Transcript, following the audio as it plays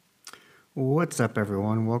What's up,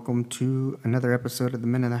 everyone? Welcome to another episode of the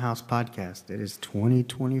Men in the House podcast. It is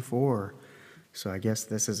 2024, so I guess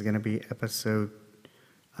this is going to be episode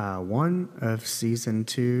one of season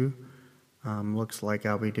two. Looks like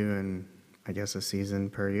I'll be doing, a season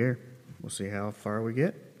per year. We'll see how far we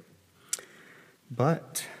get.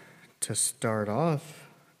 But to start off,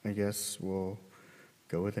 I guess we'll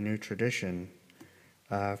go with a new tradition.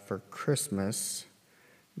 For Christmas,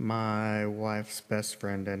 my wife's best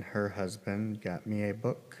friend and her husband got me a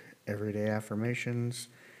book, Everyday Affirmations,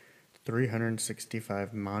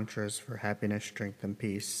 365 Mantras for Happiness, Strength, and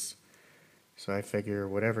Peace. So I figure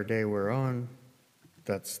whatever day we're on,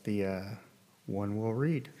 that's the one we'll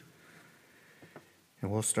read. And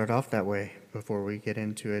we'll start off that way before we get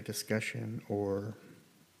into a discussion or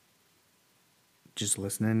just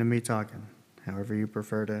listening to me talking, however you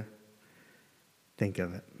prefer to think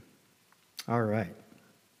of it. All right.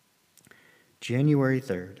 January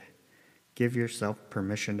 3rd. Give yourself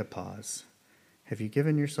permission to pause. Have you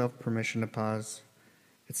given yourself permission to pause?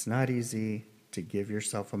 It's not easy to give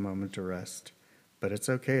yourself a moment to rest, but it's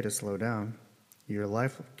okay to slow down. Your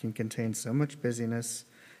life can contain so much busyness,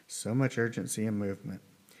 so much urgency and movement.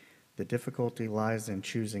 The difficulty lies in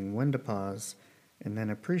choosing when to pause and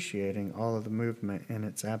then appreciating all of the movement in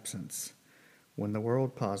its absence. When the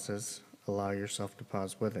world pauses, allow yourself to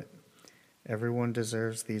pause with it. Everyone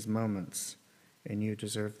deserves these moments, and you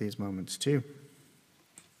deserve these moments too.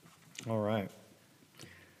 All right.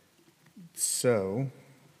 So,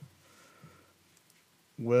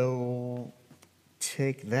 we'll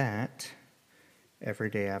take that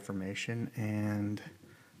everyday affirmation and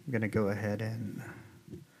I'm going to go ahead and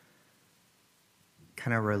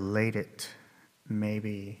kind of relate it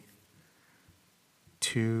maybe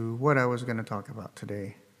to what I was going to talk about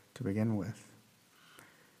today to begin with.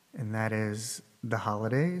 And that is the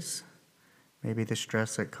holidays, maybe the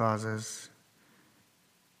stress it causes,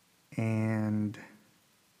 and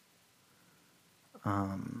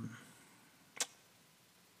I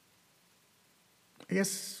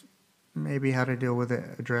guess maybe how to deal with it,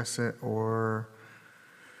 address it, or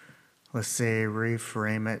let's say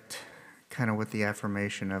reframe it kind of with the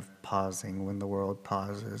affirmation of pausing when the world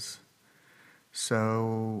pauses.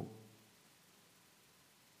 So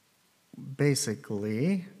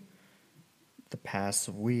basically, the past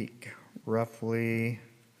week, roughly,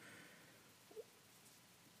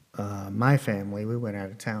 my family, we went out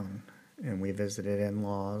of town and we visited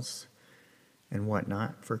in-laws and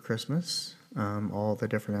whatnot for Christmas, all the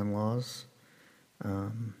different in-laws.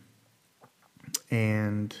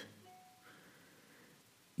 And,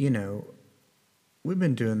 we've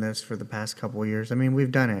been doing this for the past couple of years. I mean,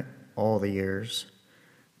 we've done it all the years,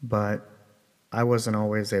 but I wasn't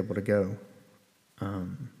always able to go,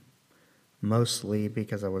 mostly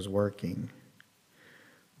because I was working.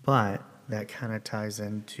 But that kind of ties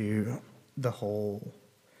into the whole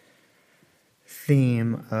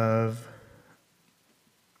theme of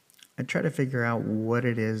I try to figure out what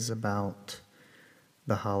it is about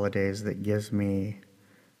the holidays that gives me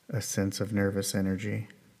a sense of nervous energy.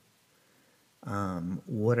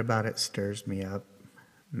 What about it stirs me up,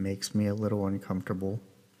 makes me a little uncomfortable.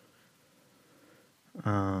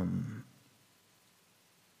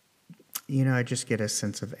 I just get a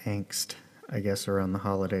sense of angst, I guess, around the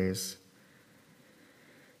holidays.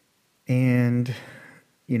 And,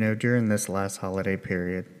 during this last holiday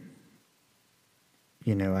period,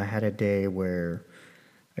 I had a day where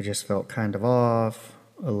I just felt kind of off,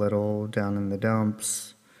 a little down in the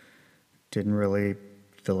dumps, didn't really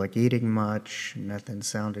feel like eating much, nothing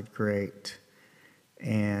sounded great.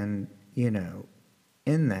 And,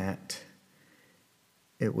 in that,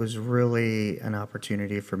 it was really an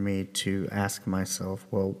opportunity for me to ask myself,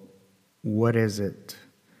 well, what is it?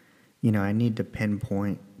 I need to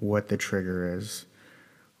pinpoint what the trigger is,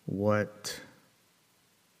 what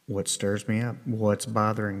stirs me up, what's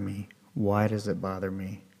bothering me, why does it bother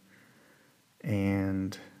me?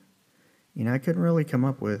 And, I couldn't really come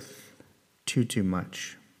up with too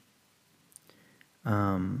much.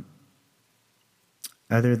 Other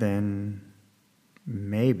than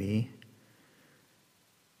maybe,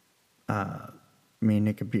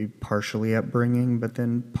 it could be partially upbringing, but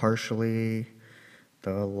then partially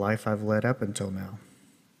the life I've led up until now.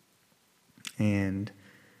 And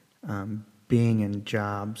being in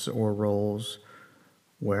jobs or roles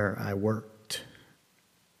where I worked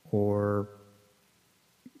or,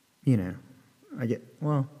 it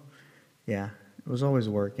was always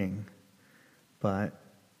working, but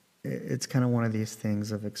it's kind of one of these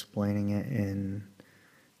things of explaining it in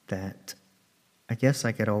that I guess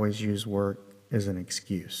I could always use work as an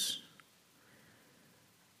excuse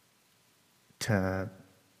to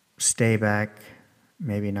stay back,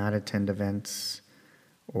 maybe not attend events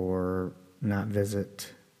or not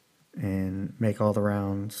visit and make all the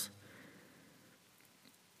rounds.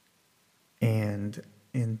 And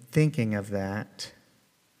in thinking of that,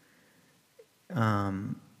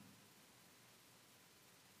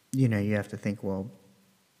 you have to think, well,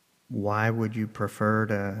 why would you prefer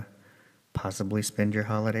to possibly spend your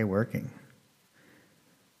holiday working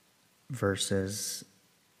versus,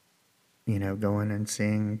 going and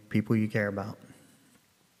seeing people you care about,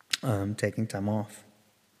 taking time off?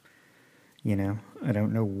 I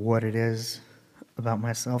don't know what it is about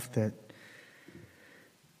myself that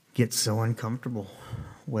gets so uncomfortable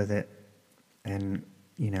with it. And,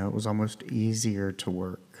 it was almost easier to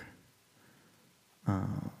work.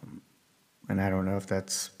 And I don't know if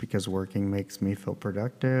that's because working makes me feel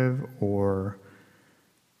productive or,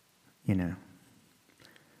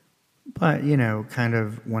 But, kind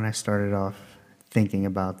of when I started off thinking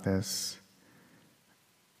about this,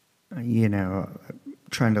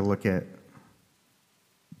 trying to look at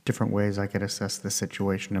different ways I could assess the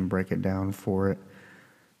situation and break it down for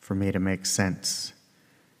me to make sense.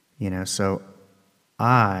 So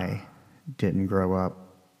I didn't grow up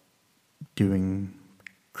doing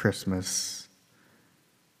Christmas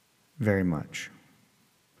very much.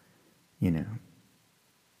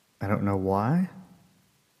 I don't know why,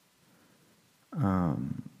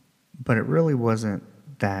 but it really wasn't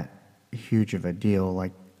that huge of a deal.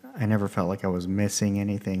 Like, I never felt like I was missing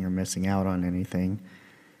anything or missing out on anything.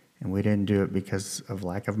 And we didn't do it because of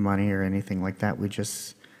lack of money or anything like that. We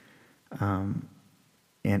just,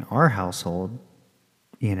 in our household,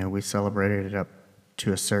 we celebrated it up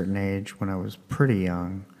to a certain age when I was pretty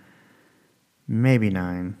young, maybe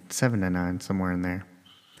 7 to 9, somewhere in there.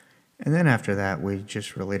 And then after that, we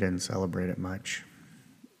just really didn't celebrate it much.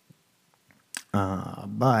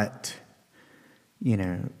 But,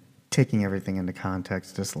 taking everything into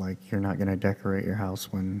context, just like you're not going to decorate your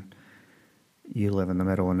house when you live in the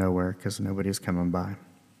middle of nowhere because nobody's coming by.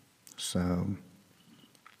 So,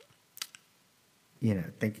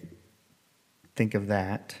 think of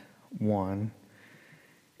that, one.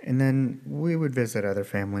 And then we would visit other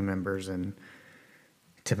family members and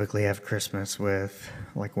typically have Christmas with,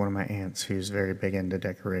 like, one of my aunts who's very big into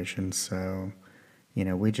decorations. So,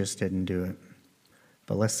 we just didn't do it.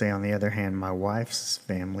 But let's say, on the other hand, my wife's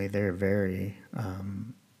family, they're very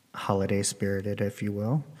holiday spirited, if you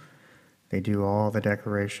will. They do all the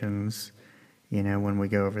decorations. When we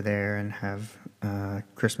go over there and have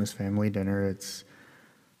Christmas family dinner, it's,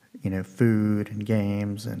 food and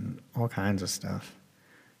games and all kinds of stuff.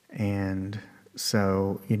 And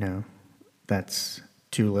so, that's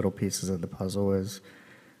two little pieces of the puzzle is,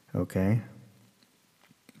 okay,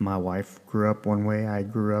 my wife grew up one way, I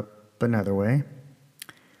grew up another way.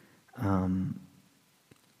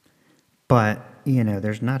 But,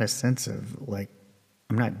 there's not a sense of, like,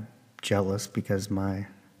 I'm not jealous because my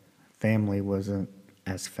family wasn't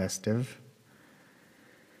as festive.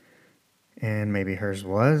 And maybe hers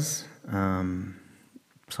was. So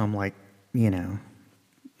I'm like,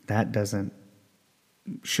 that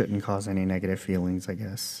shouldn't cause any negative feelings, I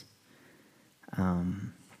guess.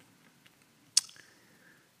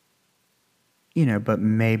 But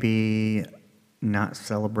maybe not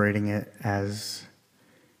celebrating it as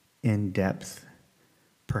in depth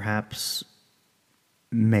perhaps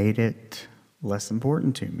made it less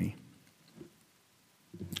important to me.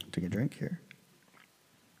 Take a drink here.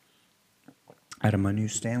 Out of my new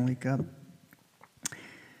Stanley Cup,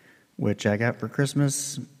 which I got for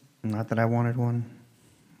Christmas. Not that I wanted one,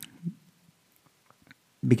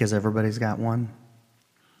 because everybody's got one.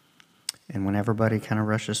 And when everybody kind of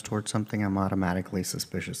rushes towards something, I'm automatically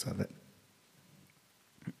suspicious of it.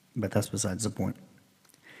 But that's besides the point.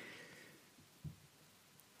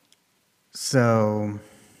 So,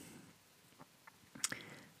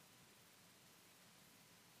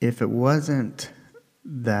 if it wasn't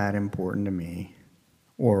that important to me,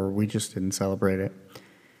 or we just didn't celebrate it,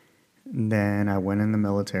 then I went in the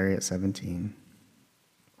military at 17.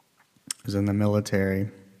 I was in the military,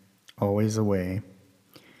 always away.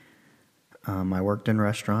 I worked in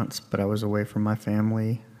restaurants, but I was away from my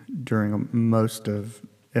family during most of,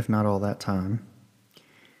 if not all that time.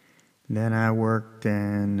 Then I worked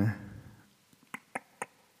in,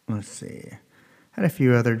 had a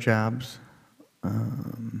few other jobs.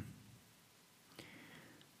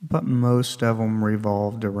 But most of them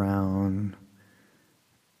revolved around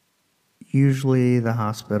usually the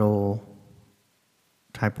hospital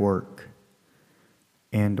type work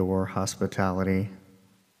and or hospitality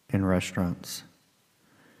in restaurants.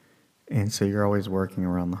 And so you're always working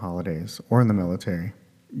around the holidays, or in the military,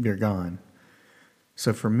 you're gone.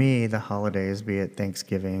 So for me, the holidays, be it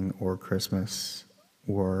Thanksgiving or Christmas,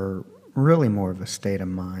 were really more of a state of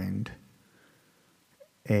mind,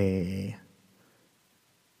 a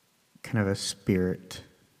kind of a spirit.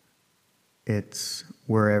 It's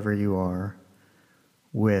wherever you are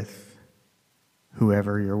with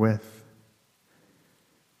whoever you're with.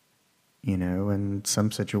 You know, in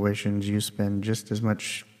some situations, you spend just as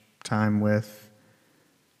much time with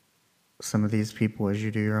some of these people as you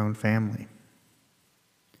do your own family.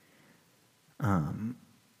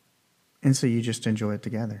 And so you just enjoy it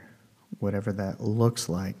together, whatever that looks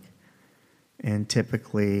like. And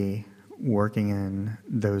typically, working in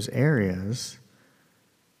those areas,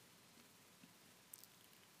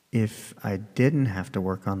 if I didn't have to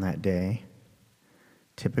work on that day,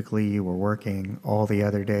 typically you were working all the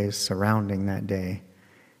other days surrounding that day,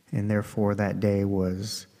 and therefore that day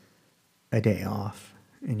was a day off,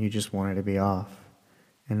 and you just wanted to be off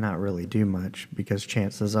and not really do much, because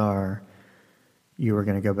chances are you were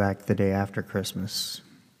going to go back the day after Christmas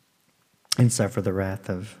and suffer the wrath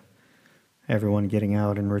of everyone getting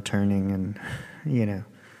out and returning and, you know,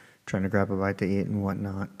 trying to grab a bite to eat and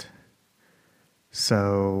whatnot.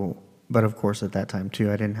 So, but of course at that time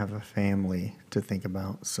too, I didn't have a family to think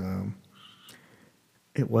about, so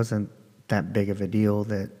it wasn't that big of a deal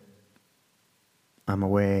that I'm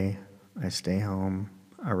away, I stay home,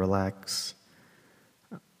 I relax.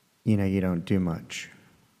 You know, you don't do much.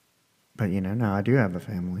 But, you know, now I do have a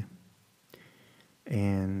family.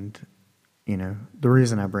 And, you know, the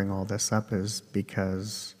reason I bring all this up is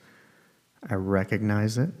because I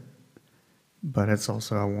recognize it, but it's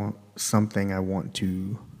also something I want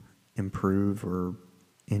to improve or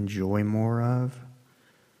enjoy more of,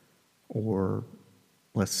 or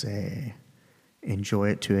let's say enjoy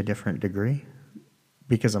it to a different degree,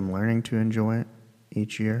 because I'm learning to enjoy it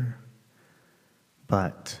each year,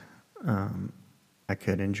 but I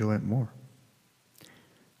could enjoy it more,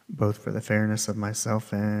 both for the fairness of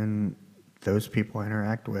myself and those people I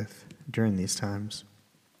interact with during these times.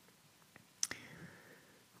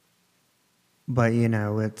 But, you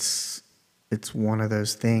know, it's one of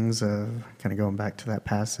those things of kind of going back to that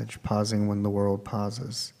passage, pausing when the world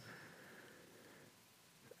pauses.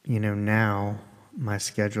 You know, now my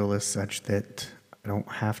schedule is such that I don't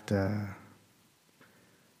have to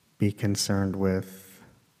be concerned with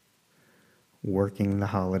working the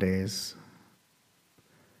holidays.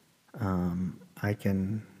 I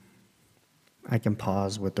can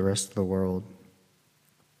pause with the rest of the world.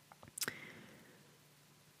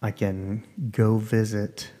 I can go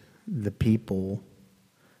visit the people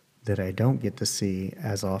that I don't get to see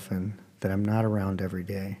as often, that I'm not around every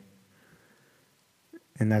day.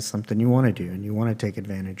 And that's something you want to do, and you want to take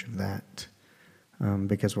advantage of that,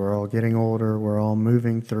 because we're all getting older, we're all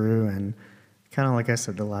moving through, and kind of like I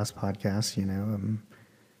said the last podcast, you know,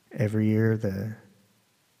 every year it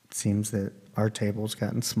seems that our table's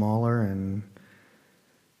gotten smaller, and,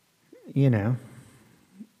 you know,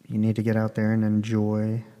 you need to get out there and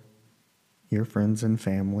enjoy your friends and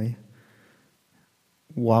family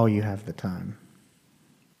while you have the time.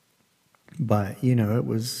 But, you know, it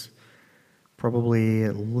was probably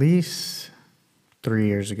at least 3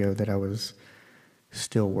 years ago that I was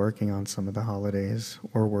still working on some of the holidays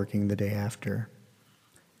or working the day after.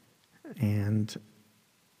 And,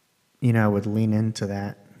 you know, I would lean into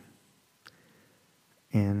that.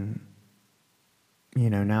 And, you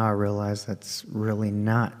know, now I realize that's really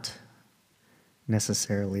not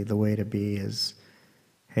necessarily the way to be. Is,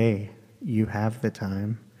 hey, you have the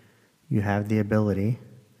time, you have the ability,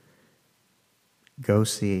 go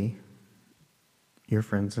see your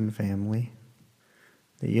friends and family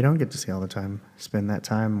that you don't get to see all the time. Spend that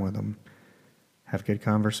time with them. Have good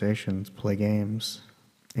conversations, play games,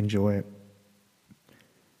 enjoy it.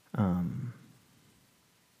 Because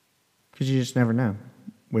you just never know.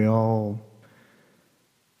 We all,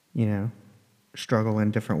 you know, struggle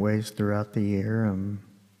in different ways throughout the year,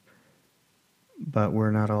 but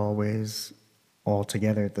we're not always all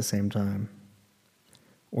together at the same time.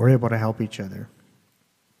 We're able to help each other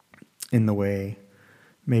in the way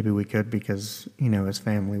maybe we could, because, you know, as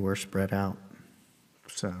family, we're spread out.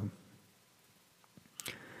 So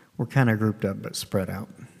we're kind of grouped up but spread out.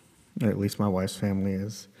 At least my wife's family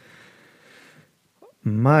is.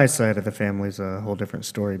 My side of the family is a whole different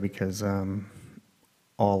story, because all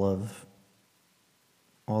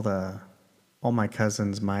my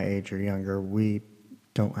cousins my age or younger, we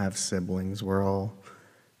don't have siblings. We're all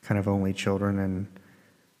kind of only children, and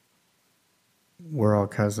we're all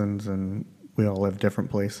cousins, and we all live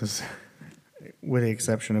different places, with the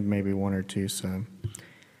exception of maybe one or two. So,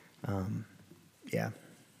 yeah.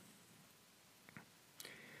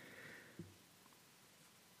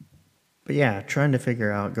 But yeah,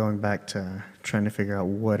 going back to trying to figure out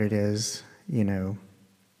what it is,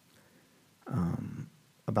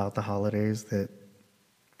 about the holidays that,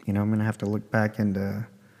 I'm going to have to look back into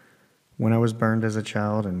when I was burned as a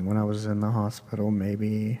child and when I was in the hospital.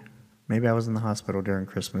 Maybe I was in the hospital during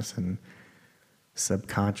Christmas and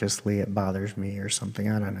subconsciously it bothers me or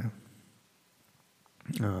something. I don't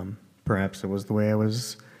know. Perhaps it was the way I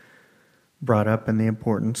was brought up and the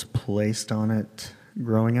importance placed on it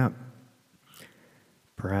growing up.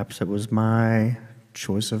 Perhaps it was my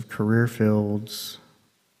choice of career fields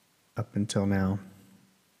up until now.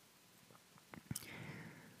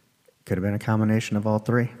 Could have been a combination of all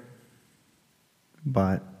three.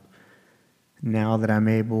 But now that I'm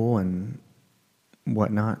able and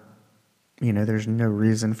whatnot, there's no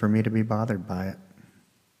reason for me to be bothered by it.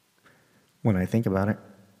 When I think about it,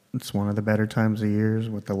 it's one of the better times of years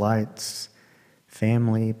with the lights,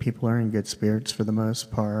 family, people are in good spirits for the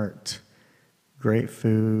most part, great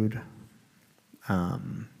food.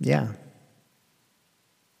 Yeah.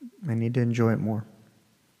 I need to enjoy it more.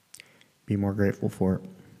 Be more grateful for it.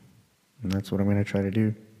 And that's what I'm going to try to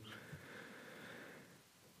do.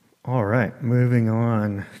 All right, moving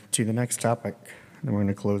on to the next topic. Then we're going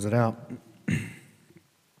to close it out.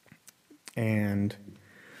 And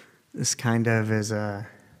this kind of is a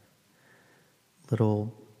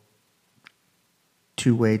little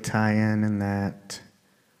two-way tie-in in that,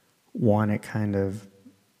 one, it kind of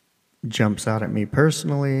jumps out at me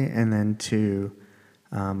personally, and then two,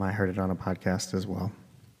 I heard it on a podcast as well.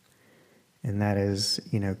 And that is,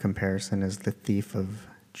 comparison is the thief of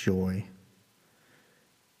joy.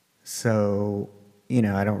 So,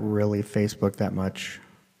 I don't really Facebook that much.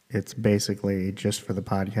 It's basically just for the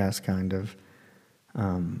podcast kind of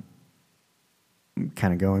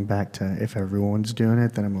going back to if everyone's doing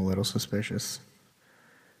it, then I'm a little suspicious.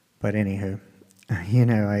 But anywho,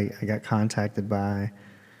 I got contacted by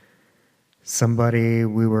somebody.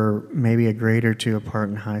 We were maybe a grade or two apart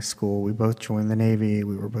in high school. We both joined the Navy.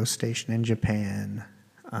 We were both stationed in Japan.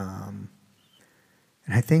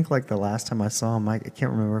 And I think like the last time I saw him, I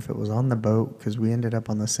can't remember if it was on the boat because we ended up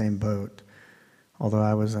on the same boat. Although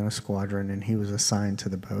I was in a squadron and he was assigned to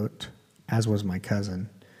the boat, as was my cousin.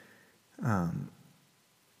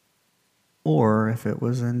 Or if it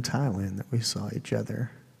was in Thailand that we saw each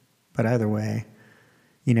other. But either way,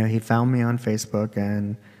 he found me on Facebook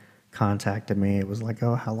and contacted me. It was like,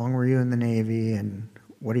 oh, how long were you in the Navy and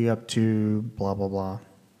what are you up to, blah, blah, blah.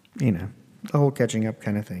 The whole catching up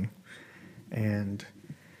kind of thing. And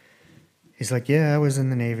he's like, yeah, I was in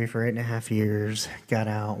the Navy for 8.5 years, got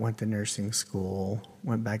out, went to nursing school,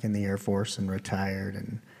 went back in the Air Force and retired,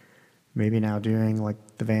 and maybe now doing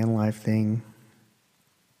like the van life thing.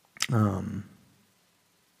 But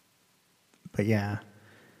yeah,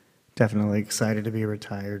 definitely excited to be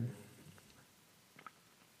retired.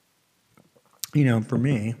 For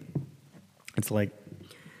me, it's like,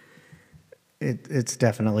 it's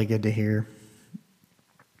definitely good to hear.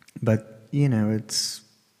 But,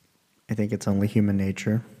 I think it's only human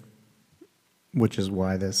nature, which is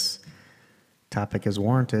why this topic is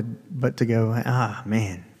warranted. But to go,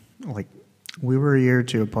 man, like we were a year or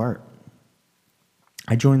two apart.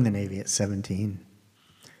 I joined the Navy at 17.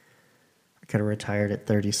 I could have retired at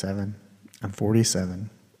 37. I'm 47.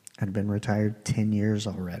 I'd been retired 10 years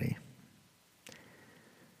already.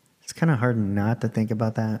 It's kind of hard not to think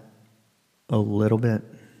about that a little bit.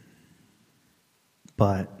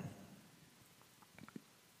 But,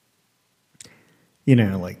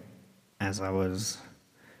 like as I was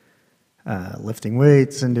lifting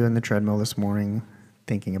weights and doing the treadmill this morning,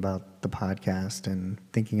 thinking about the podcast and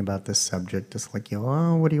thinking about this subject, just like,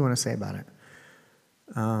 what do you want to say about it?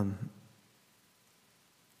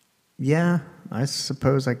 Yeah, I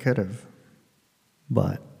suppose I could have,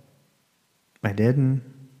 but I didn't.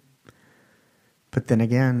 But then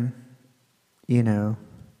again,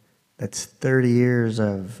 that's 30 years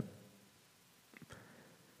of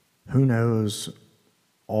who knows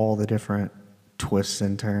all the different twists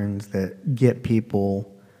and turns that get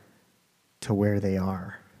people to where they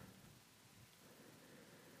are.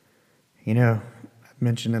 I've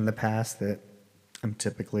mentioned in the past that I'm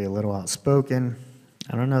typically a little outspoken.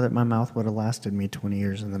 I don't know that my mouth would have lasted me 20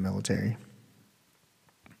 years in the military,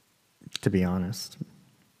 to be honest.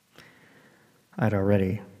 I'd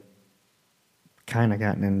already kind of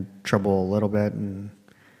gotten in trouble a little bit and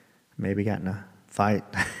maybe gotten a fight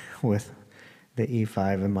with the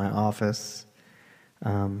E5 in my office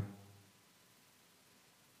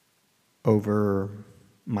over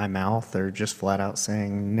my mouth or just flat out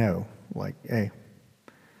saying no. Like, hey,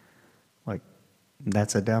 like,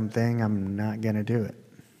 that's a dumb thing. I'm not going to do it.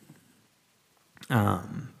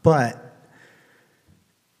 But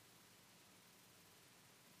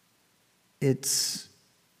it's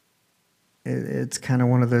it's kind of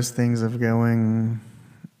one of those things of going,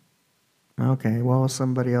 okay, well,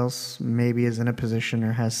 somebody else maybe is in a position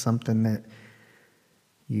or has something that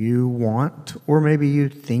you want, or maybe you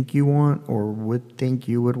think you want, or would think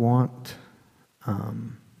you would want.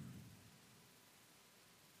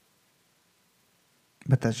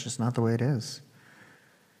 But that's just not the way it is.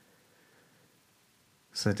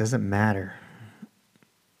 So it doesn't matter.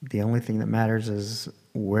 The only thing that matters is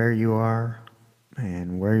where you are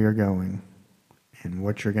and where you're going and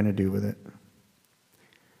what you're going to do with it.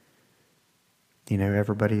 You know,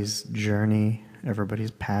 everybody's journey,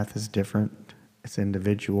 everybody's path is different. It's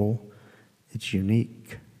individual. It's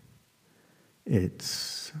unique.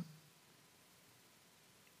 It's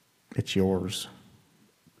yours.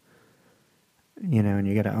 You know, and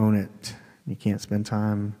you got to own it. You can't spend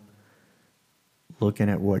time looking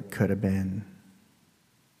at what could have been.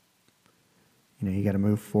 You know, you got to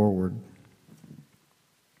move forward.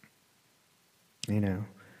 You know,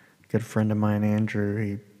 a good friend of mine, Andrew,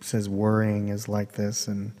 he says worrying is like this,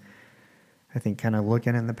 and I think kind of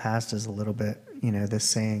looking in the past is a little bit, you know, this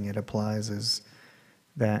saying it applies is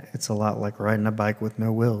that it's a lot like riding a bike with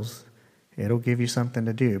no wheels. It'll give you something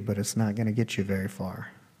to do, but it's not going to get you very far.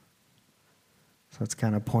 So it's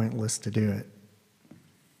kind of pointless to do it.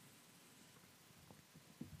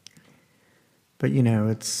 But, you know,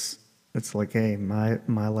 it's like, hey,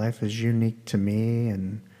 my life is unique to me,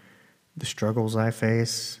 and the struggles I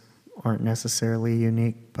face aren't necessarily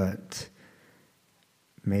unique, but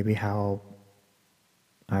maybe how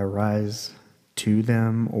I rise to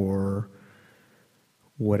them, or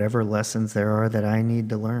whatever lessons there are that I need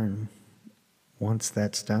to learn. Once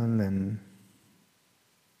that's done, then,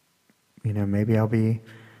 you know, maybe I'll be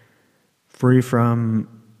free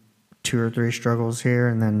from 2 or 3 struggles here,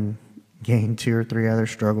 and then gain 2 or 3 other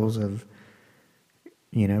struggles of,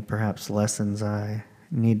 you know, perhaps lessons I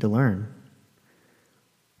need to learn.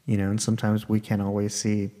 You know, and sometimes we can't always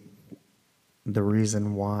see the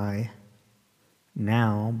reason why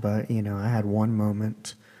now, but, you know, I had one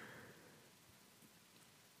moment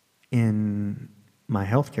in my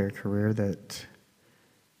healthcare career that,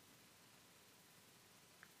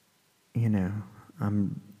 you know,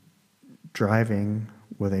 I'm driving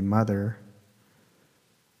with a mother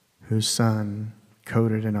whose son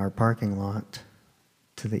coded in our parking lot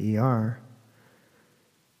to the ER,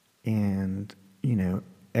 and, you know,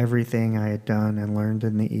 everything I had done and learned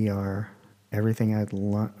in the ER, everything I'd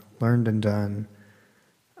learned and done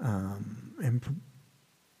in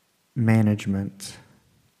management,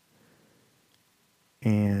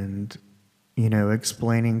 and, you know,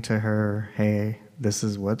 explaining to her, hey, this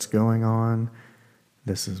is what's going on,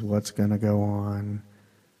 this is what's going to go on.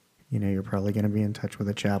 You know, you're probably going to be in touch with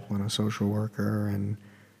a chaplain, a social worker, and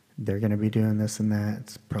they're going to be doing this and that.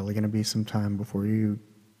 It's probably going to be some time before you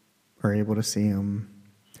are able to see them.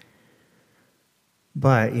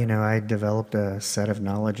 But, you know, I developed a set of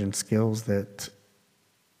knowledge and skills that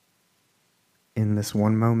in this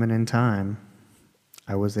one moment in time,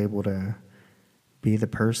 I was able to be the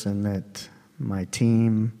person that my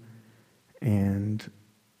team and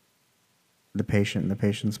the patient and the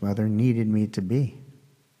patient's mother needed me to be.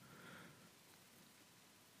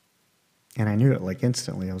 And I knew it like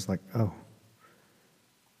instantly. I was like, oh,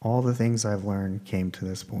 all the things I've learned came to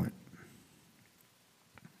this point.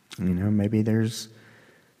 You know, maybe there's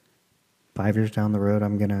 5 years down the road,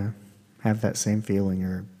 I'm going to have that same feeling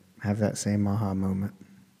or have that same aha moment.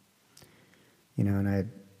 You know, and I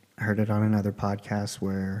heard it on another podcast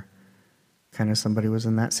where kind of somebody was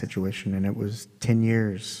in that situation, and it was 10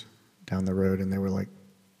 years down the road, and they were like,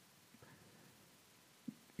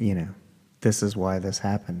 you know, this is why this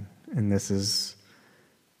happened, and this is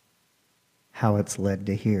how it's led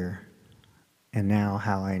to here, and now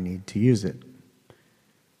how I need to use it.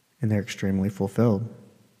 And they're extremely fulfilled.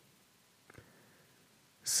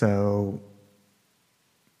 So,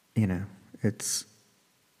 you know, it's,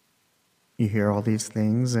 you hear all these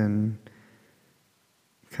things and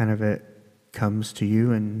kind of it comes to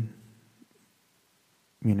you, and,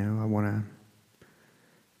 you know, I want to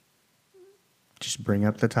just bring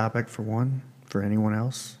up the topic for one, for anyone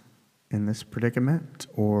else in this predicament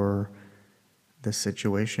or this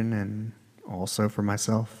situation, and also for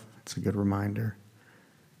myself. It's a good reminder.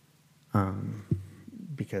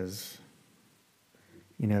 Because,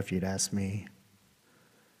 you know, if you'd asked me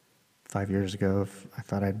 5 years ago if I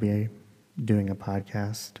thought I'd be doing a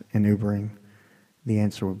podcast and Ubering, the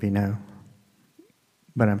answer would be no.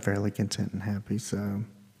 But I'm fairly content and happy, so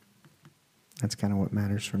that's kind of what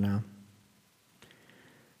matters for now.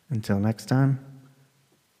 Until next time,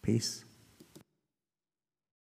 peace.